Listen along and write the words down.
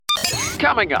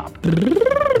coming up.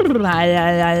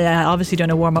 I obviously don't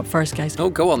know warm up first, guys. Oh,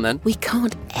 go on then. We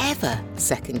can't ever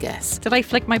second guess. Did I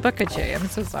flick my book at you? I'm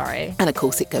so sorry. And of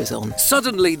course it goes on.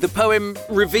 Suddenly, the poem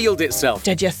revealed itself.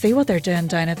 Did you see what they're doing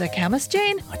down at the chemist,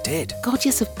 Jane? I did. God,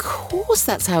 yes, of course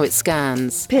that's how it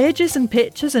scans. Pages and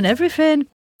pictures and everything.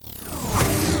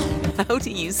 How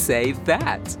do you say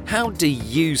that? How do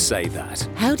you say that?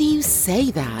 How do you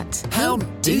say that? How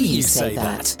do you say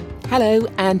that? Hello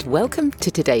and welcome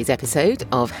to today's episode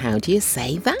of How Do You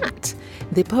Say That?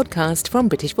 The podcast from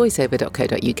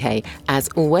britishvoiceover.co.uk. As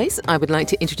always, I would like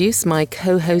to introduce my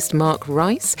co-host Mark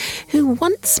Rice, who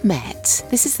once met,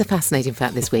 this is the fascinating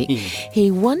fact this week,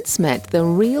 he once met the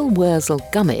real Wurzel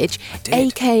Gummidge,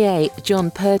 a.k.a.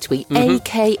 John Pertwee,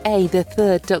 a.k.a. the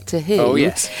third Doctor Who. Oh,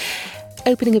 yes.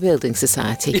 Opening a building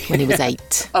society when he was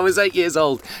 8. I was 8 years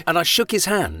old and I shook his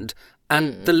hand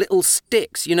and the little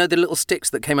sticks, you know, the little sticks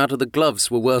that came out of the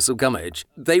gloves were Wurzel Gummidge.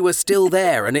 They were still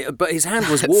there, but his hand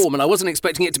was warm and I wasn't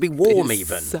expecting it to be warm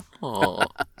even.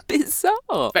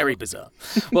 Bizarre. Very bizarre.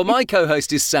 Well, my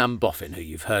co-host is Sam Boffin, who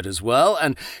you've heard as well,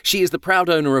 and she is the proud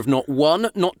owner of not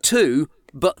one, not two,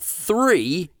 but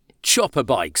 3 chopper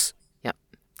bikes.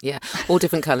 Yeah, all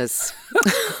different colours.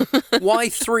 Why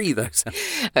 3, though, Sam?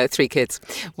 3 kids.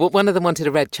 Well, one of them wanted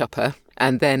a red chopper,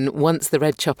 and then once the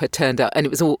red chopper turned up,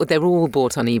 and they were all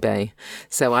bought on eBay.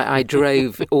 So I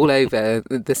drove all over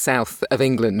the south of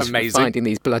England finding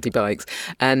these bloody bikes.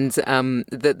 And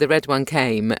the red one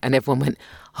came, and everyone went,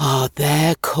 "Oh,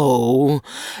 they're cool."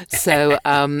 So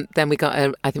then we got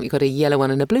a yellow one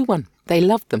and a blue one. They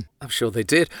loved them. I'm sure they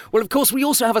did. Well, of course, we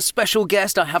also have a special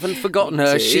guest. I haven't forgotten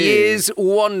her. She is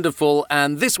wonderful.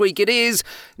 And this week it is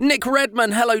Nic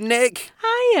Redman. Hello, Nic.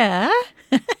 Hiya.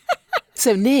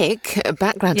 So Nic,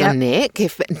 background on Nic,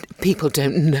 if people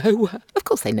don't know her, of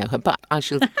course they know her, but I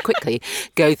shall quickly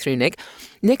go through Nic.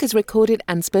 Nic has recorded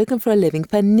and spoken for a living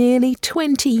for nearly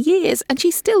 20 years, and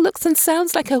she still looks and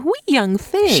sounds like a wee young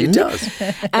thing. She does.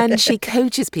 And she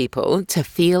coaches people to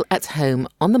feel at home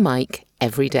on the mic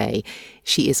every day.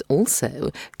 She is also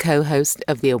co-host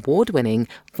of the award-winning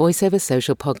VoiceOver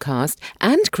Social podcast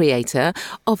and creator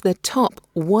of the top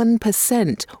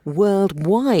 1%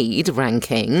 worldwide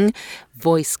ranking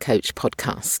Voice Coach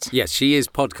podcast. Yes, she is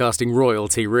podcasting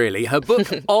royalty, really. Her book,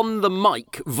 On the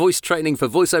Mic, Voice Training for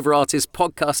Voiceover Artists,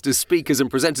 Podcasters, Speakers and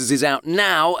Presenters is out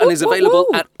now and is available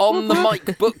at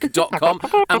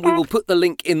onthemicbook.com, and we will put the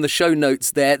link in the show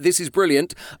notes there. This is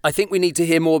brilliant. I think we need to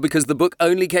hear more because the book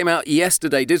only came out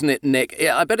yesterday, didn't it, Nic?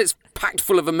 I bet it's packed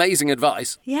full of amazing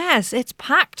advice. Yes, it's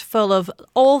packed full of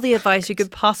all the advice you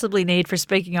could possibly need for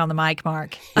speaking on the mic,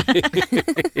 Mark.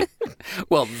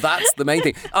 Well, that's the main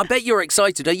thing. I bet you're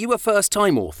excited. Are you a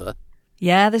first-time author?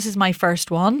 Yeah, this is my first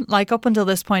one. Like, up until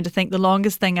this point, I think the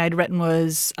longest thing I'd written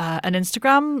was an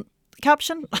Instagram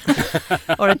caption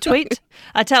or a tweet.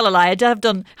 I tell a lie. I have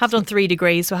done 3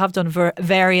 degrees, so I have done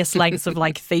various lengths of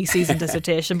like theses and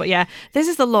dissertation. But yeah, this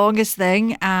is the longest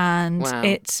thing, and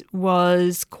It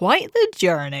was quite the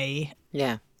journey.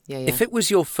 Yeah. If it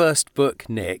was your first book,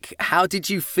 Nic, how did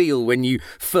you feel when you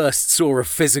first saw a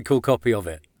physical copy of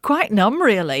it? Quite numb,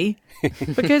 really,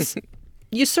 because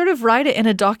you sort of write it in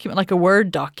a document, like a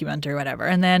Word document or whatever,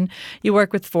 and then you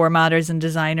work with formatters and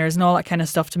designers and all that kind of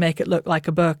stuff to make it look like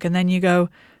a book, and then you go,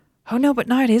 oh no, but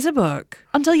now it is a book.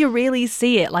 Until you really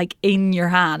see it like in your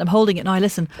hand. I'm holding it now,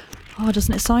 listen. Oh,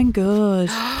 doesn't it sound good?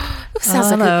 It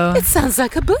sounds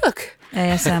like a book.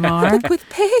 ASMR. With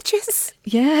pages.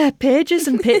 Yeah, pages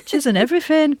and pictures and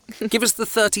everything. Give us the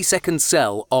 30-second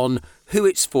sell on who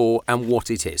it's for and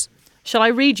what it is. Shall I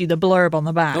read you the blurb on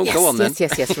the back? Oh, go on then.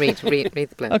 Yes. Read the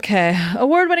blurb. Okay.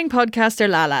 Award-winning podcaster,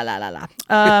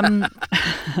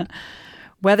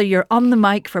 Whether you're on the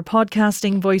mic for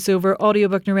podcasting, voiceover,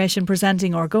 audiobook narration,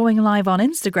 presenting, or going live on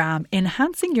Instagram,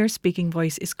 enhancing your speaking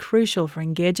voice is crucial for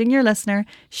engaging your listener,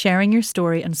 sharing your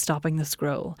story, and stopping the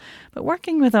scroll. But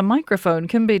working with a microphone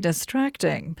can be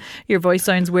distracting. Your voice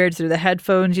sounds weird through the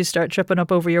headphones, you start tripping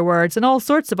up over your words, and all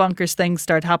sorts of bonkers things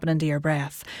start happening to your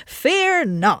breath. Fear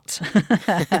not!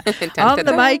 On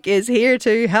the Mic is here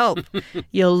to help.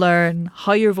 You'll learn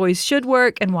how your voice should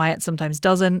work and why it sometimes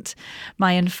doesn't.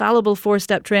 My infallible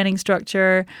 4-step training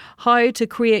structure, how to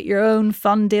create your own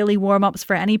fun daily warm-ups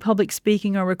for any public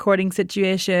speaking or recording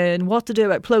situation, what to do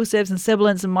about plosives and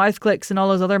sibilants and mouth clicks and all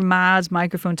those other mad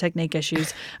microphone technique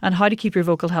issues, and how to keep your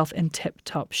vocal health in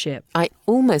tip-top shape. I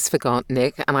almost forgot,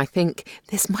 Nic, and I think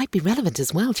this might be relevant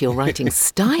as well to your writing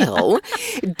style.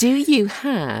 Do you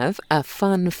have a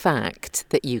fun fact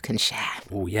that you can share?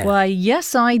 Oh, yeah. Why,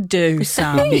 yes, I do,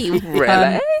 Sam. Hey,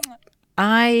 really?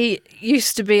 I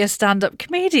used to be a stand-up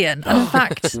comedian. And in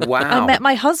fact, Wow. I met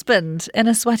my husband in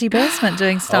a sweaty basement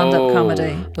doing stand-up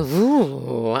comedy.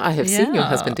 Ooh, I have seen your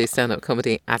husband do stand-up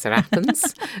comedy, as it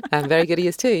happens. And very good he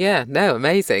is too, yeah. No,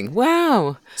 amazing.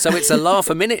 Wow. So it's a laugh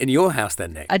a minute in your house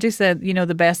then, Nic? I do say,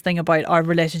 the best thing about our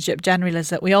relationship generally is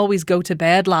that we always go to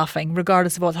bed laughing,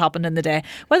 regardless of what's happened in the day.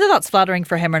 Whether that's flattering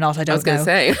for him or not, I don't know. I was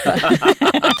going to say.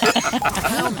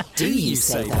 How do you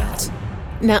say that?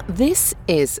 Now, this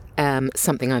is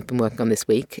something I've been working on this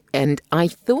week, and I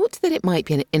thought that it might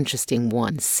be an interesting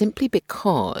one simply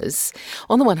because,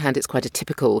 on the one hand, it's quite a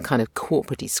typical kind of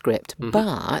corporate-y script,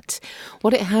 but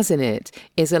what it has in it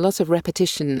is a lot of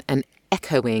repetition and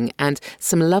echoing and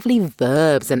some lovely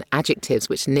verbs and adjectives,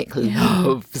 which Nic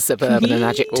loves a verb and an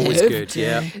adjective. Always good,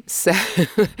 yeah. So,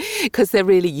 because they're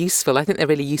really useful. I think they're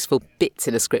really useful bits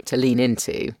in a script to lean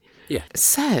into. Yeah.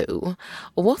 So,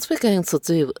 what we're going to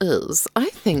do is, I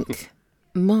think,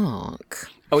 Mark.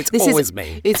 Oh, it's always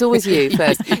me. It's always you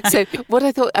first. So, what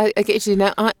I thought I get you to do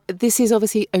now, this is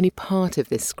obviously only part of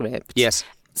this script. Yes.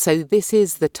 So, this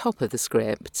is the top of the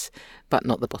script, but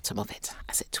not the bottom of it,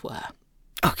 as it were.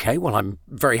 Okay, well, I'm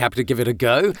very happy to give it a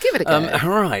go. Give it a go.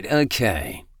 All right,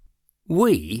 okay.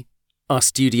 We are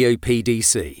Studio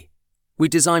PDC. We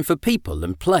design for people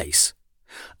and place.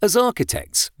 As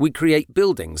architects, we create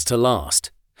buildings to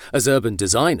last. As urban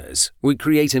designers, we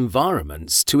create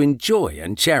environments to enjoy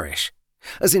and cherish.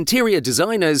 As interior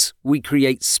designers, we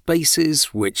create spaces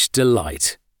which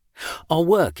delight. Our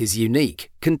work is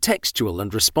unique, contextual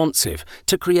and responsive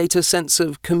to create a sense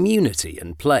of community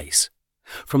and place.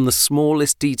 From the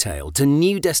smallest detail to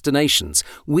new destinations,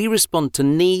 we respond to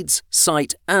needs,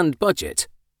 site and budget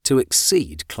to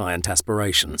exceed client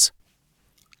aspirations.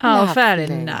 Oh, Lovely. very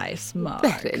nice, Mark.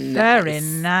 Very nice. Very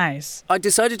nice. I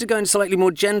decided to go in slightly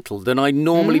more gentle than I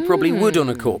normally probably would on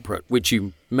a corporate, which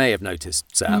you may have noticed,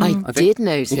 Sam. I think. did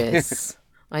notice.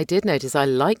 I did notice. I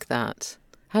like that.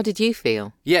 How did you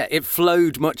feel? Yeah, it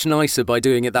flowed much nicer by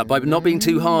doing it that by not being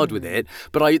too hard with it.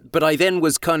 But I then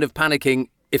was kind of panicking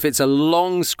if it's a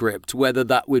long script, whether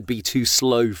that would be too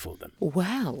slow for them.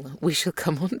 Well, we shall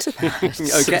come on to that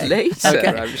Okay. later,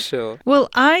 I'm sure. Well,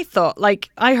 I thought,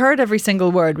 I heard every single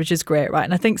word, which is great, right?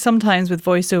 And I think sometimes with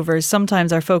voiceovers,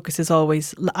 sometimes our focus is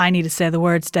always, I need to say the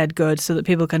words dead good so that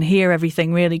people can hear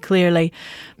everything really clearly.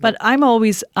 But I'm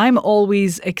always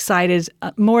excited,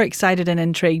 more excited and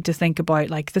intrigued to think about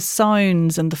the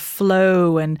sounds and the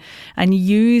flow and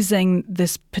using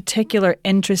this particular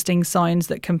interesting sounds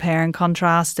that compare and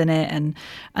contrast in it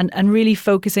and really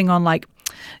focusing on like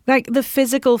the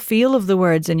physical feel of the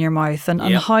words in your mouth and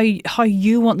how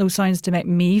you want those sounds to make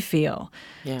me feel.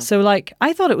 Yeah. So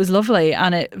I thought it was lovely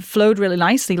and it flowed really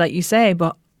nicely, like you say,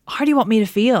 but how do you want me to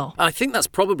feel? I think that's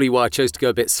probably why I chose to go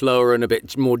a bit slower and a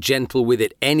bit more gentle with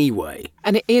it anyway.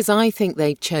 And it is, I think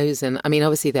they've chosen, I mean,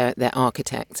 obviously they're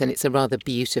architects and it's a rather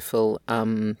beautiful,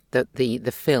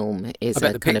 the film is I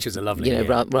bet the pictures are lovely.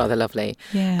 Rather lovely.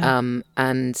 Yeah.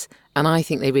 And I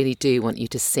think they really do want you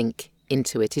to sink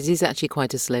into it. It is actually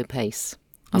quite a slow pace.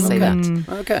 I'll say that.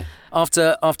 Okay.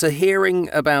 After hearing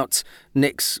about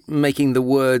Nic's making the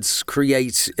words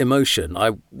create emotion,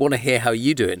 I want to hear how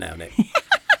you do it now, Nic.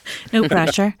 No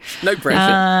pressure. No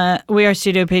pressure. We are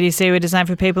Studio PDC. We design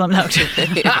for people. I'm not.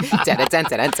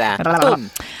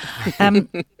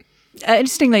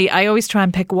 Interestingly, I always try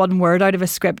and pick one word out of a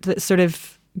script that sort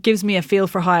of gives me a feel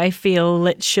for how I feel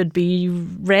it should be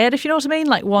read, if you know what I mean.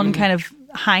 Like one kind of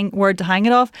word to hang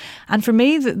it off. And for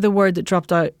me, the word that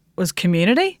dropped out was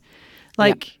community.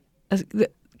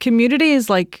 Community is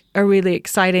a really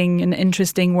exciting and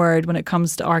interesting word when it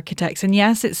comes to architects. And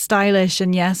yes, it's stylish,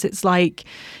 and yes, it's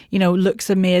looks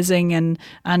amazing and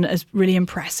is really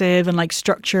impressive and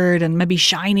structured and maybe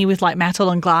shiny with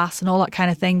metal and glass and all that kind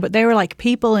of thing. But they were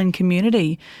people in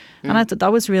community. And I thought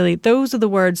that was really, those are the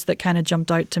words that kind of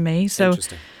jumped out to me. So,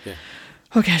 interesting. Yeah.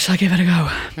 Okay, shall I give it a go?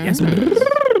 Yes.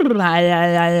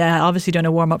 Obviously doing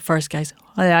a warm up first, guys.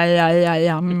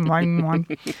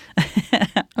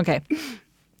 Okay.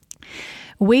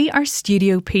 We are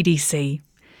Studio PDC.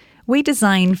 We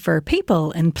design for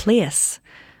people in place.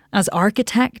 As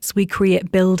architects, we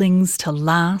create buildings to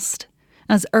last.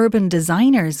 As urban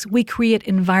designers, we create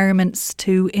environments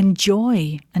to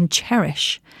enjoy and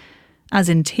cherish. As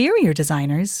interior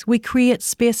designers, we create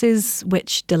spaces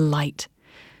which delight.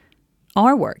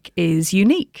 Our work is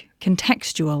unique,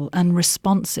 contextual and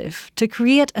responsive to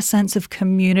create a sense of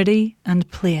community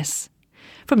and place.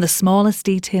 From the smallest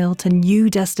detail to new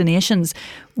destinations,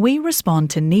 we respond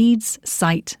to needs,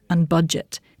 site and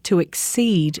budget to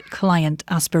exceed client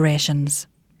aspirations.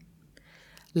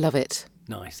 Love it.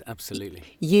 Nice, absolutely.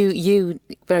 You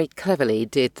very cleverly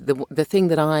did the thing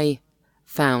that I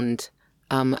found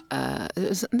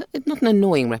it's not an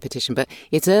annoying repetition, but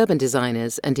it's urban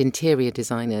designers and interior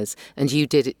designers, and you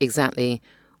did exactly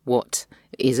what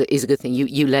is a good thing.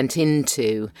 You lent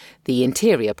into the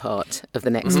interior part of the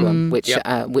next one,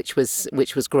 which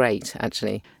was great,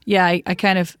 actually. Yeah, I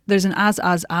kind of, there's an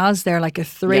as there, like a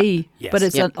 3, Yes. but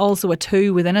it's also a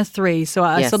 2 within a 3. So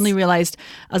I suddenly realised,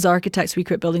 as architects, we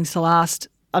create buildings to last.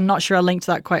 I'm not sure I linked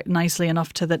that quite nicely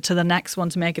enough to the next one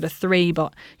to make it a 3,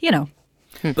 but you know.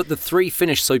 But the 3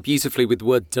 finished so beautifully with the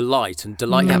word delight, and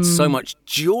delight had so much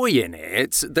joy in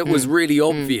it that was really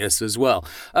obvious as well.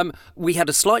 We had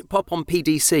a slight pop on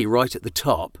PDC right at the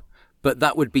top, but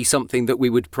that would be something that we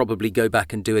would probably go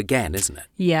back and do again, isn't it?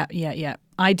 Yeah.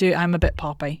 I do. I'm a bit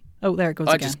poppy. Oh, there it goes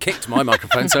again. I just kicked my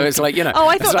microphone, so it's like, you know. Oh,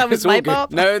 I thought that was my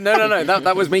pop. No.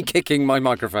 That was me kicking my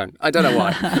microphone. I don't know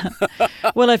why.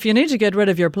 Well, if you need to get rid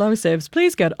of your plosives,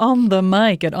 please get on the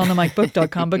mic at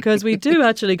onthemicbook.com, because we do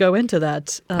actually go into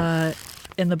that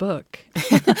in the book.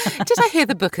 Did I hear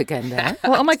the book again there?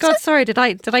 Well, oh my God, sorry. Did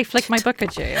I flick my book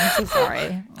at you? I'm so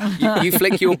sorry. You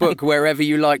flick your book wherever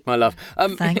you like, my love.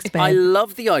 Thanks, babe. I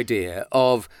love the idea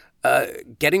of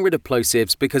getting rid of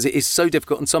plosives, because it is so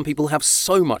difficult and some people have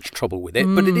so much trouble with it,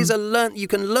 but it is you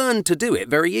can learn to do it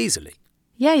very easily.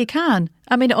 Yeah, you can.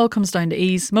 I mean, it all comes down to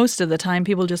ease. Most of the time,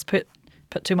 people just put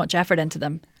too much effort into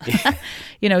them.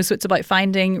 So it's about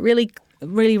finding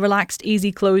really relaxed,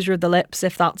 easy closure of the lips,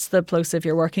 if that's the plosive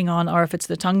you're working on, or if it's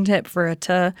the tongue tip for a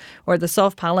t, or the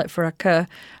soft palate for a k,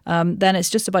 then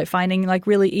it's just about finding like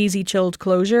really easy, chilled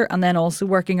closure, and then also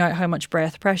working out how much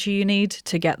breath pressure you need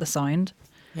to get the sound.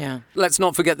 Yeah. Let's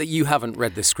not forget that you haven't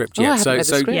read this script yet. I haven't read the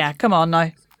script. Yeah, come on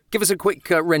now. Give us a quick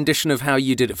rendition of how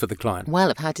you did it for the client.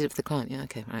 Well, how I did it for the client. Yeah,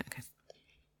 okay, right, okay.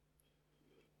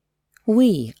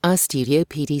 We are Studio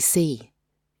PDC.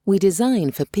 We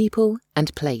design for people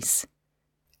and place.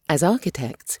 As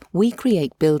architects, we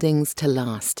create buildings to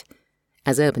last.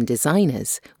 As urban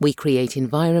designers, we create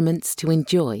environments to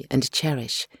enjoy and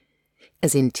cherish.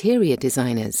 As interior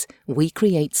designers, we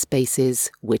create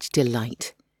spaces which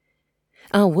delight.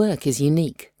 Our work is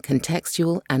unique,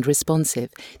 contextual and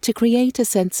responsive to create a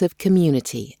sense of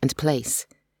community and place.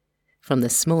 From the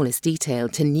smallest detail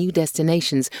to new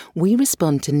destinations, we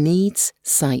respond to needs,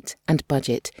 site and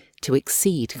budget to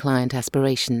exceed client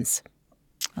aspirations.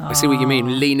 I see what you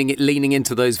mean, leaning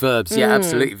into those verbs. Yeah,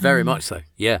 absolutely, very much so.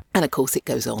 Yeah. And of course it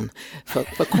goes on for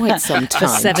quite some time.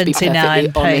 For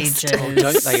 79 pages.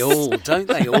 Oh, don't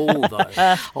they all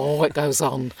though? Oh, it goes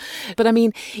on. But I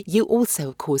mean, you also,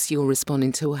 of course, you're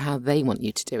responding to how they want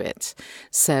you to do it.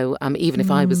 So even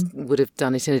if I would have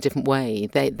done it in a different way,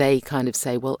 they kind of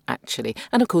say, well, actually,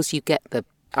 and of course you get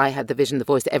I had the vision, the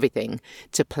voice, everything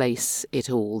to place it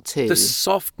all too. The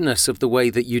softness of the way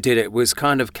that you did it was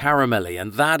kind of caramelly,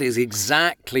 and that is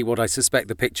exactly what I suspect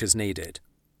the pictures needed.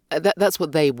 That's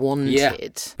what they wanted. Yeah.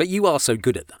 But you are so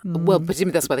good at that. Well,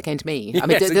 presumably that's why they came to me. I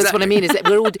mean, Yes, that's exactly. what I mean. Is that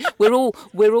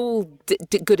we're all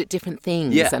good at different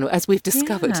things, Yeah. and as we've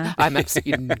discovered, Yeah. I'm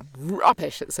absolutely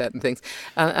rubbish at certain things.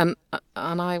 And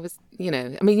I was,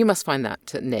 I mean, you must find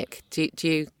that, Nick. Do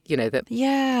you, that?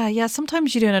 Yeah.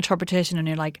 Sometimes you do an interpretation and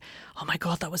you're like, oh my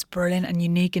God, that was brilliant and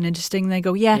unique and interesting. And they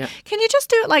go, yeah. Can you just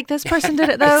do it like this person did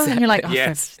it though? And you're like, oh,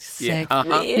 Yes. for sake. Yeah.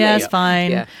 Uh-huh. Yeah, it's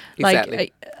fine. Yeah,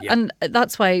 exactly. And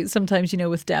that's why sometimes,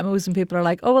 with demos and people are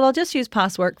like, oh, well, I'll just use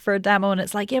past work for a demo. And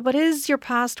it's like, yeah, but is your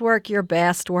past work your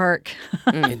best work?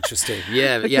 Interesting.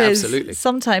 Yeah, Because absolutely.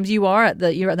 sometimes you're at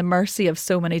the mercy of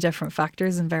so many different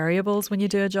factors and variables when you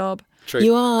do a job. True.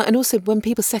 You are, and also when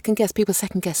people second guess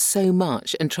so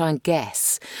much and try and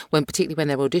guess, particularly when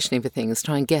they're auditioning for things,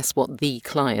 try and guess what the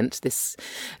client, this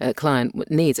client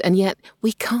needs, and yet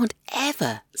we can't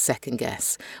ever second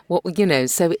guess what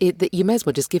So you may as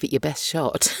well just give it your best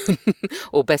shot,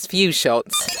 or best few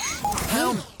shots.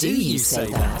 How do you say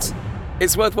that?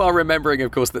 It's worthwhile remembering,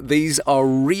 of course, that these are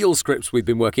real scripts we've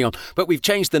been working on, but we've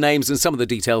changed the names and some of the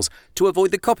details to avoid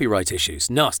the copyright issues,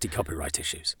 nasty copyright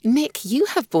issues. Nick, you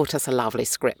have brought us a lovely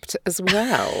script as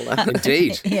well.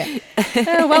 Indeed. Yeah.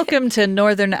 Welcome to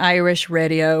Northern Irish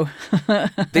Radio.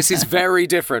 This is very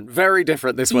different,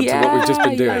 this one, to what we've just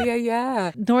been doing.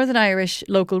 Yeah. Northern Irish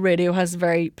local radio has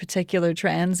very particular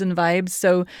trends and vibes.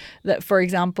 So that, for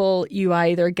example, you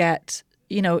either get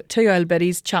two old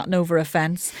biddies chatting over a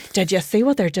fence. Did you see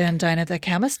what they're doing down at the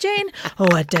chemist, Jane? Oh,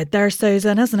 I did there,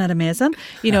 Susan. Isn't it amazing?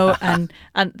 And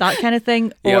that kind of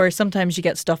thing. Yep. Or sometimes you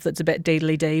get stuff that's a bit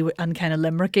deedly-dee and kind of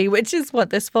limericky, which is what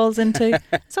this falls into.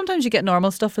 Sometimes you get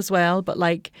normal stuff as well. But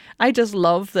I just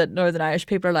love that Northern Irish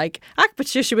people are like, but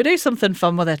should we do something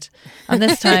fun with it? And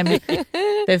this time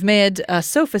they've made a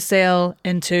sofa sale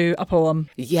into a poem.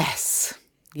 Yes.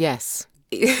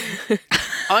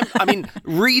 I mean,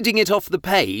 reading it off the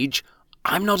page,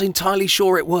 I'm not entirely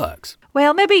sure it works.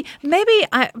 Well, maybe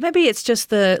it's just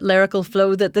the lyrical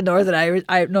flow that the Northern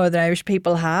Irish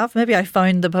people have. Maybe I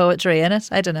found the poetry in it.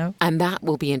 I don't know. And that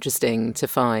will be interesting to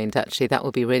find, actually. That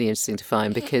will be really interesting to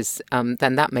find because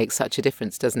then that makes such a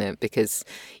difference, doesn't it? Because,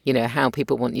 how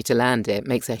people want you to land it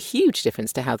makes a huge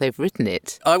difference to how they've written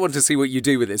it. I want to see what you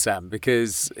do with it, Sam,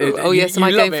 because... yes, am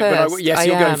I going first? Yes,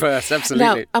 you'll go first,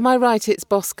 absolutely. Now, am I right? It's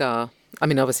Boscar. I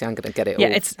mean, obviously, I'm going to get it all.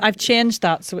 Yeah, I've changed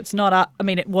that, so it's not.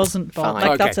 It wasn't Boscar. Fine.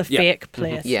 Like that's a fake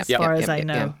place, Yeah. as far as I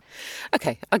know. Yeah.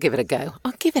 Okay, I'll give it a go.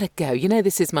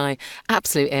 This is my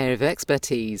absolute area of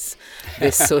expertise.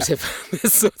 This sort of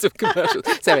commercial.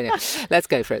 So anyway, let's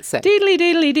go for it. So, Deedly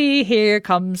deedly dee, here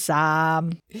comes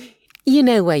Sam. You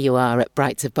know where you are at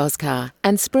Brights of Boscar,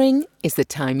 and spring is the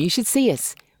time you should see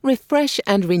us. Refresh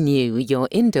and renew your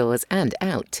indoors and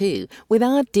out too with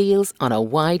our deals on a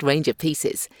wide range of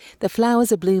pieces. The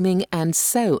flowers are blooming and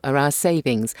so are our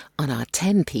savings on our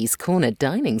 10-piece corner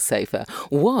dining sofa.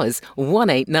 Was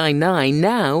 $1899,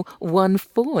 now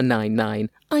 $1499.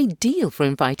 Ideal for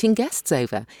inviting guests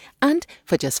over. And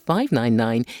for just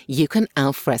 $599, you can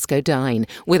alfresco dine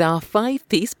with our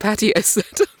 5-piece patio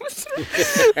set.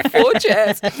 4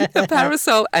 chairs, a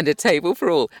parasol and a table for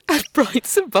all. At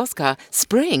Brights of Boscar,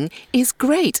 spring is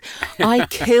great. I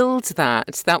killed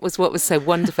that. That was what was so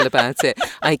wonderful about it.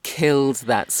 I killed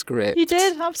that script. You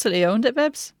did, absolutely owned it,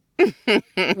 Bibs.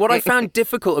 What I found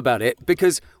difficult about it,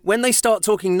 because when they start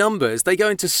talking numbers, they go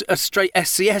into a straight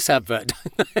SCS advert.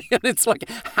 And it's like,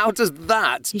 how does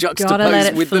that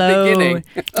juxtapose with the beginning?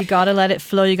 You got to let it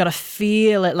flow. You got to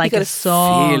feel it like a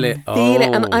song. Feel it. Feel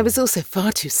it. And I was also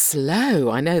far too slow.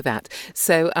 I know that.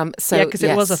 So yeah, because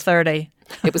it was a 30.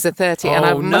 It was a 30, and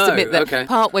I must admit that okay.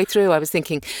 Partway through I was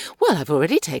thinking, well, I've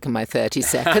already taken my 30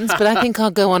 seconds, but I think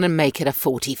I'll go on and make it a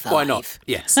 45. Why not?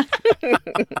 Yes.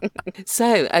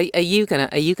 So, are you gonna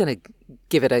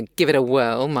give it a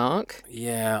whirl, Mark?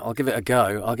 Yeah, I'll give it a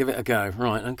go.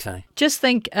 Right, okay. Just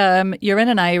think, you're in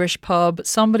an Irish pub.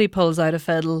 Somebody pulls out a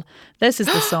fiddle. This is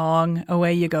the song.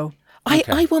 Away you go. Okay.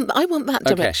 I want that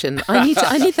direction. Okay.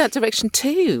 I need that direction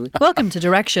too. Welcome to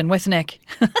Direction with Nic.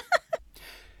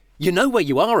 You know where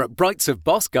you are at Brights of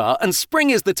Boscar, and spring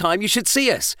is the time you should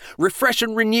see us. Refresh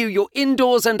and renew your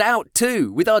indoors and out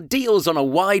too, with our deals on a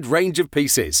wide range of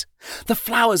pieces. The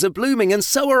flowers are blooming, and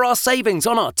so are our savings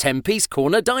on our 10-piece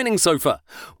corner dining sofa.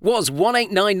 Was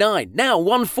 $1899, now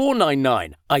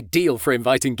 $1499. Ideal for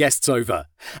inviting guests over.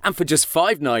 And for just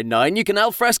 $599, you can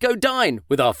alfresco dine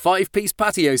with our 5-piece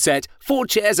patio set, 4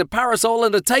 chairs, a parasol,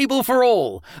 and a table for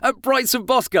all. At Brights of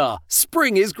Boscar,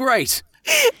 spring is great.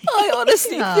 I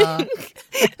honestly think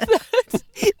that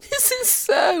this is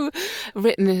so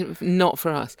written not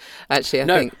for us.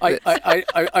 Actually,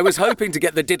 I was hoping to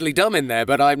get the diddly-dum in there,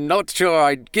 but I'm not sure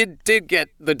I did get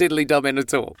the diddly-dum in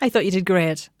at all. I thought you did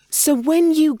great. So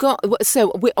when you got...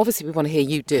 So we want to hear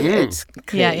you do it,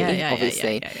 clearly, Yeah,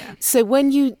 obviously. Yeah. So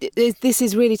when you... This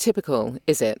is really typical,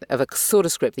 is it, of a sort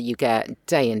of script that you get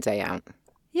day in, day out?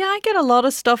 Yeah, I get a lot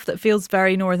of stuff that feels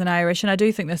very Northern Irish, and I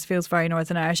do think this feels very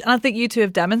Northern Irish. And I think you two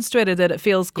have demonstrated that it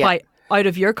feels quite out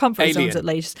of your comfort zones, at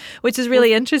least, which is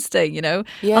really interesting, Yeah.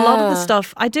 A lot of the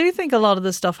stuff, I do think a lot of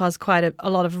the stuff has quite a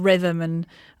lot of rhythm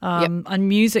and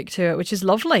music to it, which is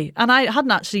lovely. And I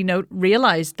hadn't actually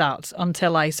realised that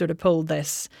until I sort of pulled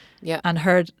this and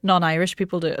heard non-Irish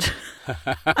people do it.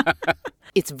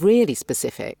 It's really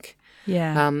specific.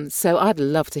 Yeah. So I'd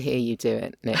love to hear you do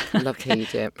it, Nic. I'd love to hear you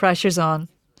do it. Pressure's on.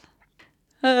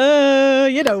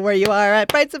 You know where you are at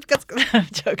Brights of Boscar. I'm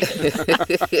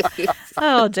joking.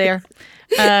 Oh dear.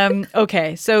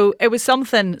 Okay, so it was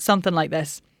something like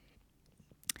this.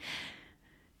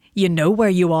 You know where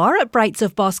you are at Brights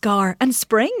of Boscar, and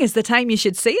spring is the time you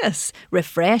should see us.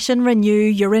 Refresh and renew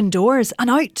your indoors and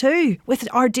out too, with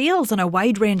our deals on a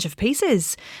wide range of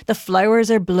pieces. The flowers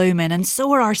are blooming, and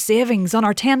so are our savings on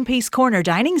our 10-piece corner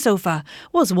dining sofa.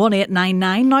 Was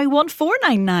 $1899, now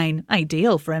 $1499.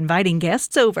 Ideal for inviting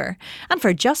guests over. And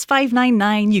for just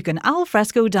 $599, you can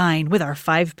alfresco dine with our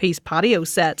 5-piece patio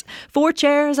set. 4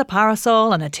 chairs, a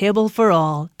parasol, and a table for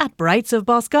all. At Brights of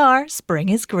Boscar, spring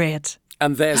is great.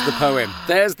 And there's the poem.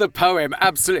 There's the poem.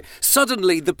 Absolutely.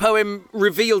 Suddenly, the poem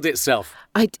revealed itself.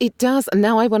 It does. And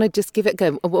now I want to just give it a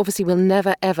go. Obviously, we'll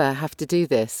never, ever have to do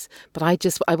this. But I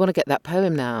want to get that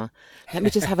poem now. Let me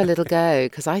just have a little go,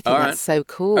 because I think that's so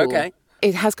cool. Okay.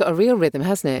 It has got a real rhythm,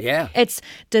 hasn't it? Yeah. It's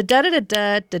da da da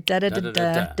da da da da da da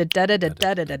da da da da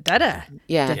da da da da.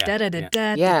 Yeah. Da da da da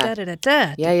da Yeah. da da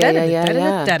da.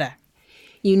 Yeah.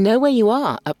 You know where you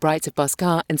are at Brights of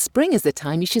Boscar, and spring is the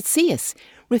time you should see us.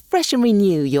 Refresh and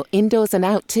renew your indoors and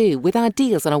out too with our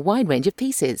deals on a wide range of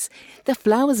pieces. The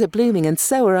flowers are blooming and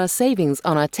so are our savings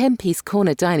on our 10-piece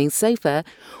corner dining sofa.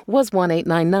 Was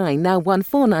 1899, now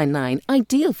 1499.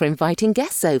 Ideal for inviting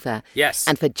guests over. Yes.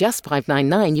 And for just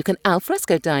 $5.99, you can al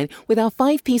fresco dine with our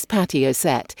 5-piece patio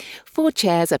set. 4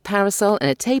 chairs, a parasol and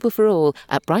a table for all.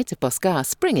 At Bright of Boscar,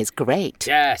 spring is great.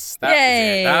 Yes,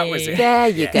 that was it. There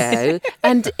you go.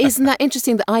 And isn't that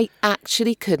interesting that I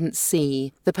actually couldn't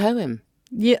see the poem?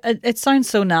 Yeah, it sounds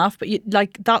so naff, but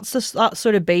that's that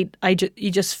sort of beat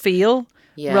you just feel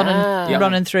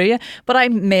running through you.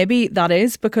 But maybe that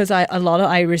is because a lot of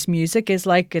Irish music is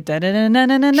like like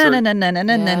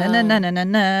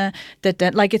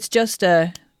it's just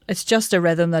a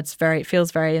rhythm that's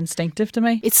feels very instinctive to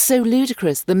me. It's so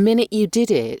ludicrous. The minute you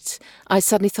did it, I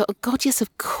suddenly thought, oh God, yes,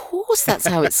 of course that's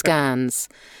how it scans.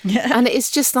 Yeah. And it's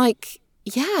just like,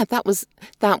 yeah, that was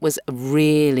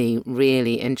really,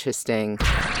 really interesting.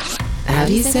 How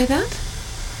do you say that?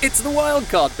 It's the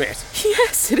wildcard bit.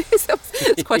 Yes, it is.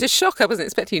 It's quite a shock. I wasn't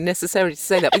expecting you necessarily to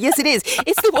say that. But yes, it is.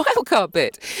 It's the wildcard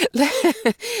bit.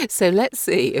 So let's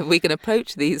see if we can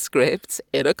approach these scripts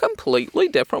in a completely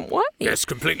different way. Yes,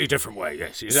 completely different way,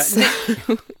 yes.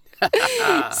 Exactly.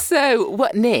 So,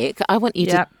 Nick, I want you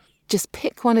to just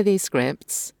pick one of these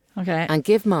scripts and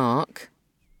give Mark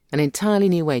an entirely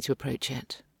new way to approach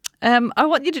it. I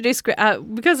want you to do script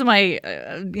because of my,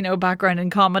 background in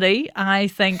comedy. I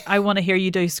think I want to hear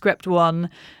you do script 1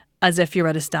 as if you're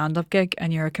at a stand-up gig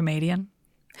and you're a comedian.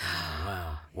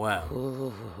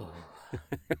 Wow.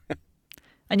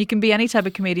 And you can be any type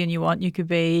of comedian you want. You could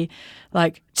be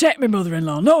like, take me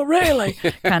mother-in-law, no, really,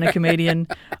 kind of comedian.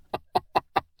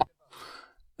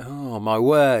 Oh my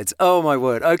word!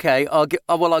 Okay,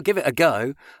 I'll give it a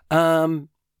go.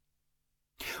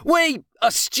 We are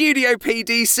Studio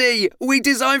PDC. We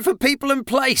design for people and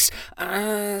place.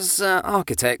 As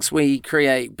architects, we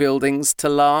create buildings to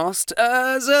last.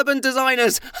 As urban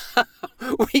designers,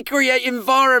 we create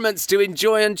environments to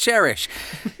enjoy and cherish.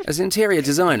 As interior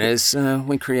designers,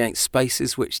 we create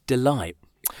spaces which delight.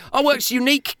 Our work's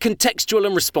unique, contextual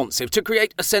and responsive to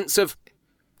create a sense of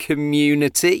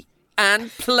community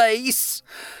and place.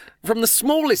 From the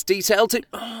smallest detail to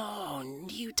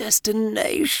new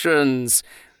destinations.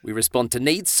 We respond to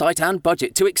needs, site and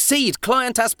budget to exceed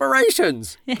client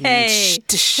aspirations. Hey,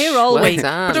 here always.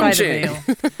 Well Try the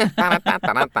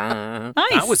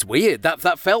Nice. That was weird.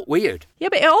 That felt weird. Yeah,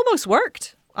 but it almost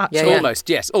worked. Almost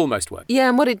worked. Yeah,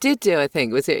 and what it did do, I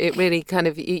think, was it really kind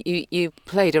of, you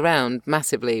played around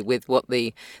massively with what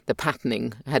the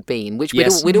patterning had been, which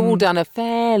we'd all done a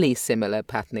fairly similar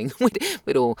patterning.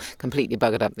 We'd all completely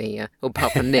buggered up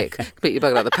apart from Nick, completely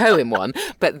buggered up the poem one,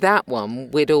 but that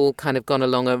one, we'd all kind of gone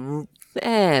along a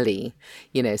fairly,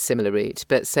 similar route.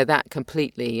 But so that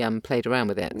completely played around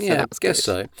with it. So Yeah, that was guess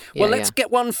good. so. Well, let's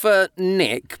get one for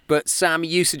Nick, but Sam,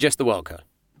 you suggest the wildcard.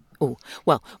 Oh,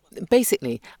 well,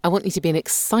 basically, I want you to be an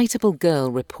excitable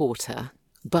girl reporter,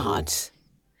 but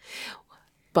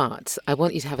I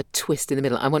want you to have a twist in the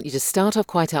middle. I want you to start off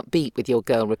quite upbeat with your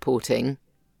girl reporting,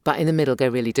 but in the middle go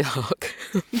really dark.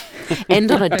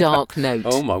 End on a dark note.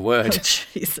 Oh, my word.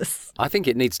 Jesus. I think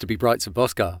it needs to be Brights of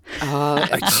Boscar.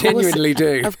 I genuinely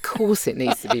do. Of course it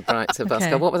needs to be Brights of Boscar.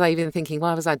 Okay. What was I even thinking?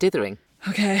 Why was I dithering?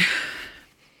 Okay.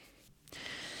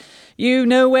 You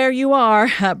know where you are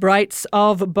at Brights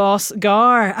of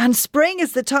Bosgar, and spring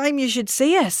is the time you should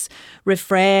see us.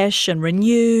 Refresh and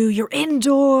renew your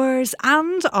indoors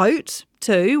and out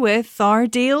too with our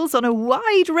deals on a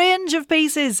wide range of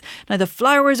pieces. Now the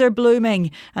flowers are blooming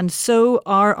and so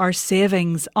are our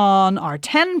savings on our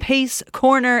 10-piece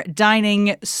corner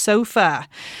dining sofa.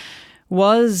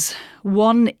 Was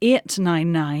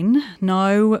 1899,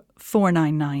 now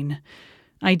 499.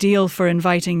 Ideal for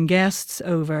inviting guests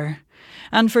over.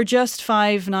 And for just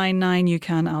 $5.99, you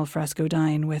can al fresco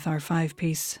dine with our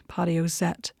 5-piece patio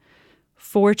set.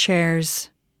 4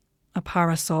 chairs, a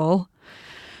parasol,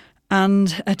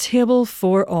 and a table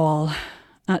for all.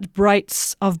 At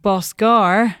Brights of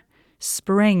Bosgar,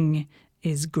 spring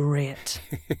is great.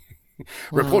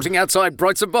 Reporting outside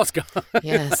Brights of Boscar.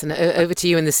 Yes, and over to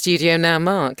you in the studio now,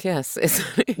 Mark. Yes.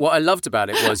 What I loved about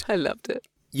it was... I loved it.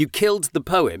 You killed the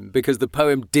poem because the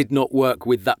poem did not work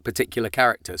with that particular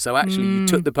character. So actually you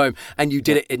took the poem and you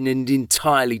did it in an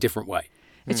entirely different way.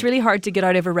 It's really hard to get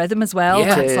out of a rhythm as well.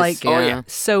 Yeah. It's like Yeah.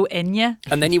 so in you.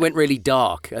 And then you went really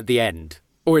dark at the end.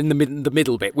 Or in the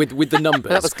middle bit with the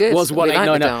numbers. That was good. Was We like the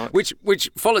 1899, dark. which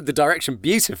followed the direction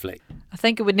beautifully. I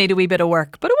think it would need a wee bit of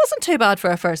work, but it wasn't too bad for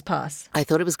a first pass. I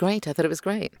thought it was great.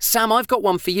 Sam, I've got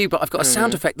one for you, but I've got a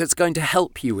sound effect that's going to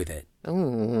help you with it.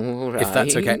 Oh, right. If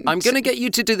that's okay. I'm going to get you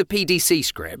to do the PDC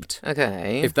script.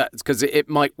 Okay. If that's because it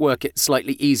might work it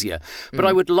slightly easier. But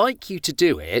I would like you to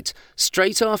do it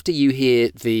straight after you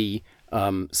hear the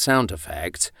sound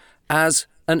effect as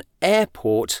an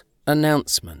airport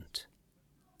announcement.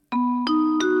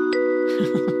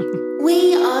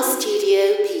 We are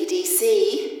Studio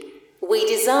PDC. We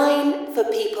design for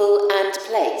people and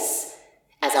place.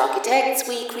 As architects,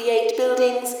 we create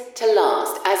buildings to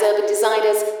last. As urban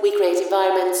designers, we create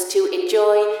environments to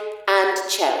enjoy and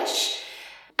cherish.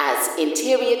 As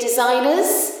interior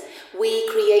designers, we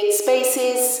create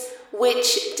spaces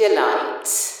which delight.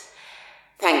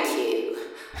 Thank you.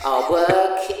 Our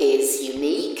work is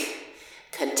unique,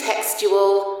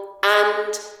 contextual,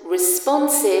 and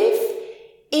responsive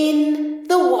in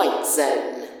the white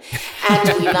zone. And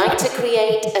we like to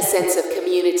create a sense of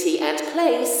community and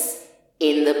place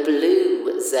in the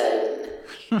blue zone.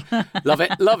 Love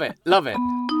it, love it, love it.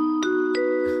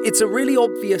 It's a really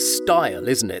obvious style,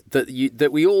 isn't it,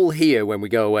 that we all hear when we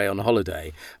go away on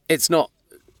holiday. It's not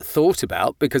thought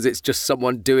about because it's just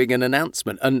someone doing an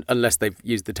announcement, unless they've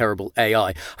used the terrible AI.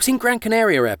 I was in Gran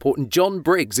Canaria Airport and John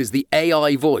Briggs is the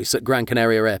AI voice at Gran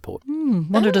Canaria Airport.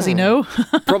 Wonder does he know?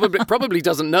 Probably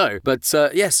doesn't know. But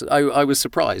yes, I was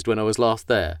surprised when I was last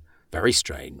there. Very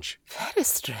strange. Very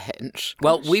strange.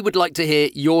 Well, we would like to hear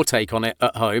your take on it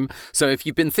at home. So if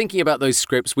you've been thinking about those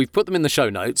scripts, we've put them in the show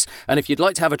notes. And if you'd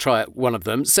like to have a try at one of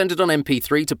them, send it on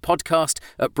MP3 to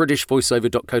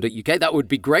podcast@britishvoiceover.co.uk. That would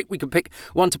be great. We could pick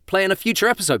one to play in a future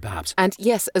episode, perhaps. And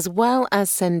yes, as well as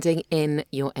sending in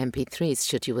your MP3s,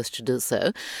 should you wish to do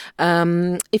so.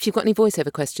 If you've got any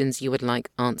voiceover questions you would like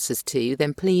answers to,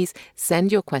 then please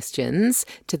send your questions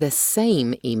to the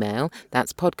same email.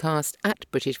 That's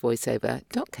podcast@britishvoiceover.co.uk.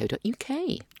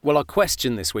 Well, our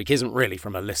question this week isn't really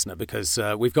from a listener because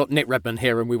we've got Nic Redman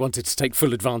here and we wanted to take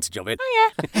full advantage of it.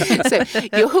 Oh, yeah. So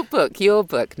your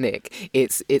book, Nick,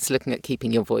 it's looking at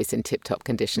keeping your voice in tip-top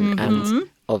condition.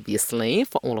 And obviously,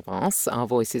 for all of us, our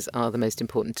voices are the most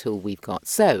important tool we've got.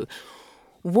 So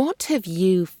what have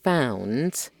you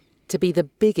found to be the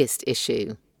biggest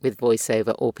issue with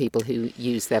voiceover or people who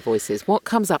use their voices? What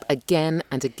comes up again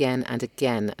and again and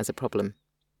again as a problem?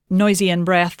 Noisy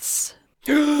in-breaths.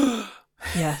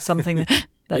 Yeah, something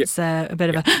that's a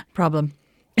bit of a problem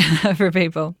for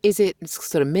people. Is it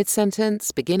sort of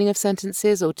mid-sentence, beginning of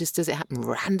sentences, or just does it happen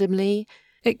randomly?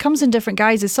 It comes in different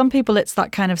guises. Some people, it's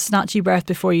that kind of snatchy breath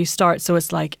before you start. So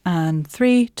it's like, and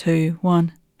 3, 2,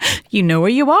 1. You know where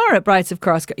you are at Brights of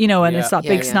Cross, and it's that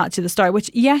big snatch at the start, which,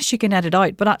 yes, you can edit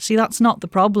out, but actually that's not the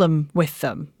problem with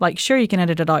them. Like, sure, you can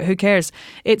edit it out. Who cares?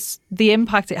 It's the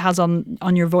impact it has on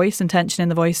your voice and tension in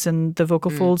the voice and the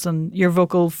vocal folds and your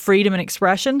vocal freedom and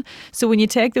expression. So when you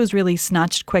take those really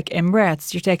snatched, quick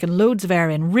in-breaths, you're taking loads of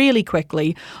air in really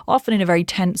quickly, often in a very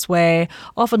tense way,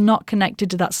 often not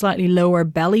connected to that slightly lower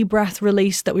belly breath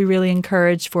release that we really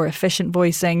encourage for efficient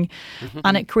voicing.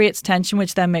 And it creates tension,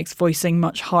 which then makes voicing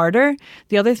much harder.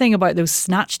 The other thing about those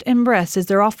snatched in-breaths is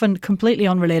they're often completely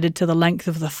unrelated to the length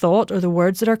of the thought or the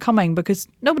words that are coming, because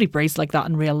nobody breathes like that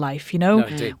in real life, No,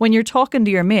 when you're talking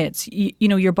to your mates,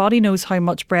 your body knows how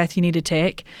much breath you need to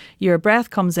take. Your breath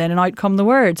comes in and out come the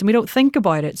words, and we don't think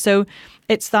about it. So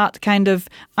it's that kind of,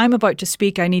 I'm about to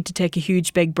speak, I need to take a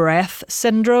huge big breath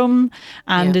syndrome.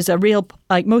 And there's a real,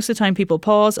 like most of the time people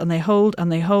pause and they hold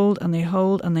and they hold and they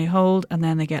hold and they hold and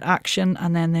then they get action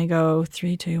and then they go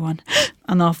 3, 2, 1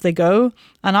 and off they go.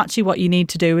 And actually what you need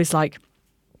to do is like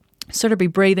sort of be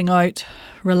breathing out,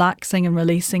 relaxing and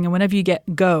releasing. And whenever you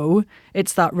get go,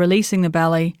 it's that releasing the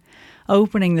belly,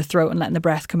 opening the throat and letting the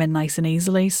breath come in nice and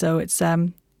easily. So it's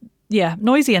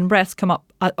noisy in-breaths come up,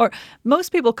 or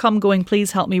most people come going,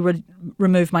 please help me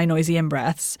remove my noisy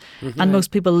in-breaths. And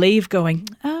most people leave going,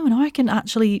 oh, no, I can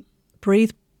actually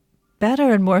breathe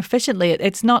better and more efficiently.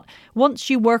 It's not, once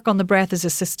you work on the breath as a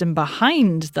system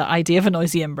behind the idea of a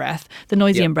noisy in-breath, the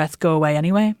noisy in-breaths go away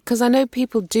anyway. Because I know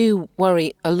people do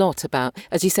worry a lot about,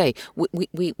 as you say,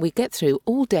 we get through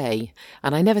all day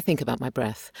and I never think about my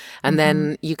breath. And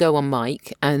then you go on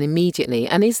mic and immediately,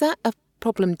 and is that a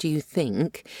problem, do you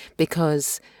think,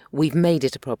 because we've made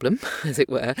it a problem, as it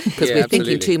were, because we're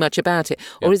thinking too much about it?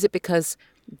 Or is it because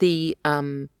the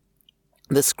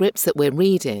scripts that we're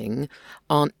reading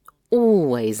aren't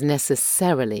always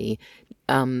necessarily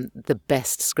the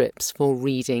best scripts for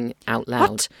reading out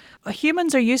loud. What?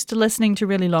 Humans are used to listening to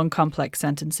really long, complex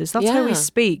sentences. That's how we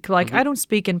speak. Like, I don't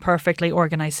speak in perfectly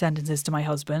organised sentences to my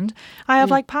husband. I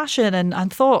have like passion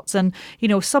and thoughts and,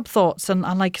 sub-thoughts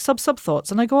and like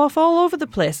sub-thoughts. And I go off all over the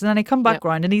place. And then I come back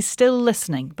round and he's still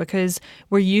listening because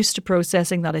we're used to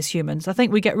processing that as humans. I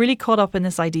think we get really caught up in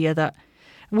this idea that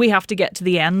we have to get to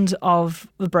the end of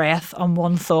the breath on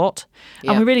one thought.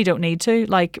 And we really don't need to.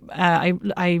 Like,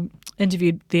 I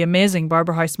interviewed the amazing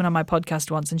Barbara Houseman on my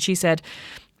podcast once, and she said,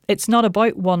 it's not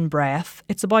about one breath,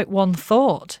 it's about one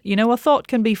thought. A thought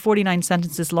can be 49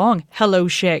 sentences long. Hello,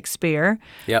 Shakespeare.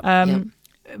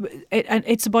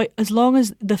 It's about, as long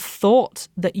as the thought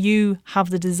that you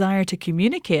have the desire to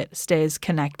communicate stays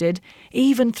connected,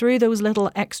 even through those little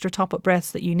extra top-up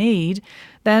breaths that you need,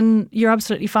 then you're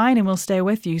absolutely fine and will stay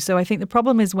with you. So I think the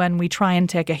problem is when we try and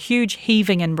take a huge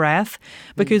heaving in breath,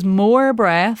 because more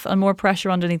breath and more pressure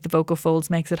underneath the vocal folds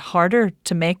makes it harder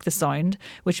to make the sound,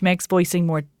 which makes voicing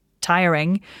more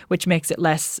tiring, which makes it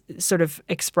less sort of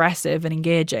expressive and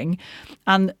engaging.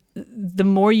 And the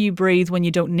more you breathe when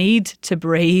you don't need to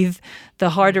breathe, the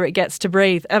harder it gets to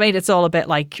breathe. I mean, it's all a bit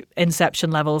like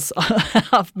Inception levels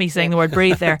of me saying the word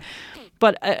breathe there.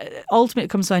 But ultimately, it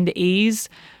comes down to ease,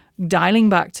 dialing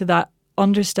back to that,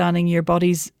 understanding your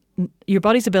body's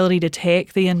ability to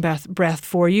take the in-breath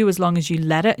for you as long as you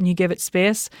let it and you give it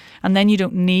space. And then you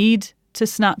don't need to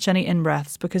snatch any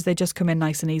in-breaths because they just come in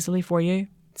nice and easily for you.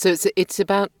 So it's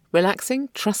about relaxing,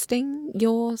 trusting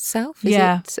yourself?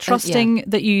 Trusting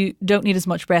that you don't need as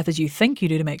much breath as you think you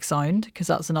do to make sound, because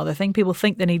that's another thing. People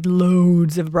think they need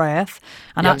loads of breath,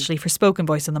 and actually for spoken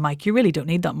voice on the mic, you really don't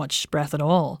need that much breath at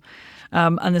all.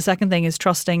 And the second thing is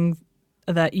trusting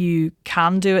that you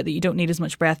can do it, that you don't need as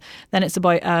much breath. Then it's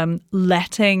about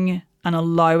letting and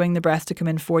allowing the breath to come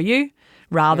in for you,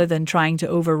 rather than trying to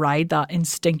override that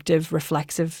instinctive,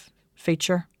 reflexive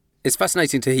feature. It's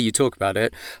fascinating to hear you talk about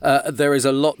it. There is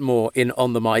a lot more in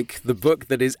On the Mic, the book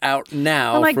that is out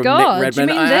now from God, Nic Redman.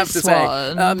 you mean I have to this say,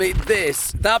 one? I mean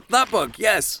that book,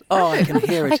 yes. Oh, I can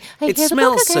hear it. It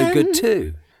smells so good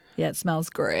too. Yeah, it smells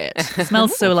great. It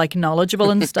smells so like knowledgeable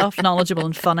and stuff, knowledgeable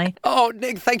and funny. Oh,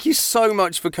 Nic, thank you so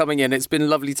much for coming in. It's been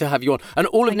lovely to have you on. And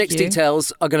all of Nic's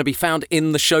details are going to be found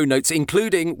in the show notes,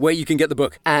 including where you can get the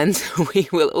book. And we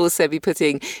will also be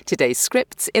putting today's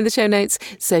scripts in the show notes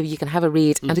so you can have a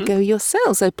read and a go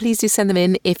yourself. So please do send them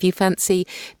in if you fancy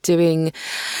doing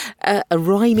a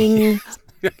rhyming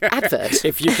advert.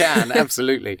 If you can,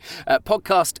 absolutely.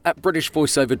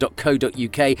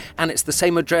 podcast@britishvoiceover.co.uk, and it's the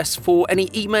same address for any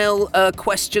email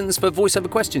questions for voiceover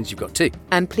questions you've got too.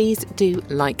 And please do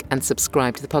like and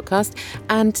subscribe to the podcast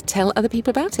and tell other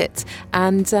people about it,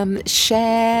 and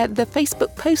share the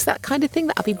Facebook post, that kind of thing.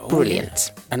 That'd be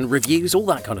brilliant. Yeah. And reviews, all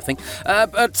that kind of thing.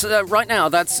 But right now,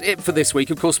 that's it for this week.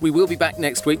 Of course, we will be back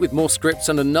next week with more scripts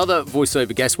and another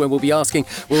voiceover guest where we'll be asking,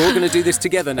 we're all going to do this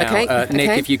together now.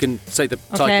 Nic, if you can say the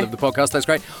title of the podcast, that's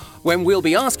great. When we'll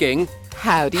be asking,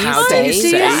 how do you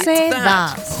say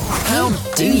that? How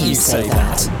do you say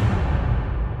that?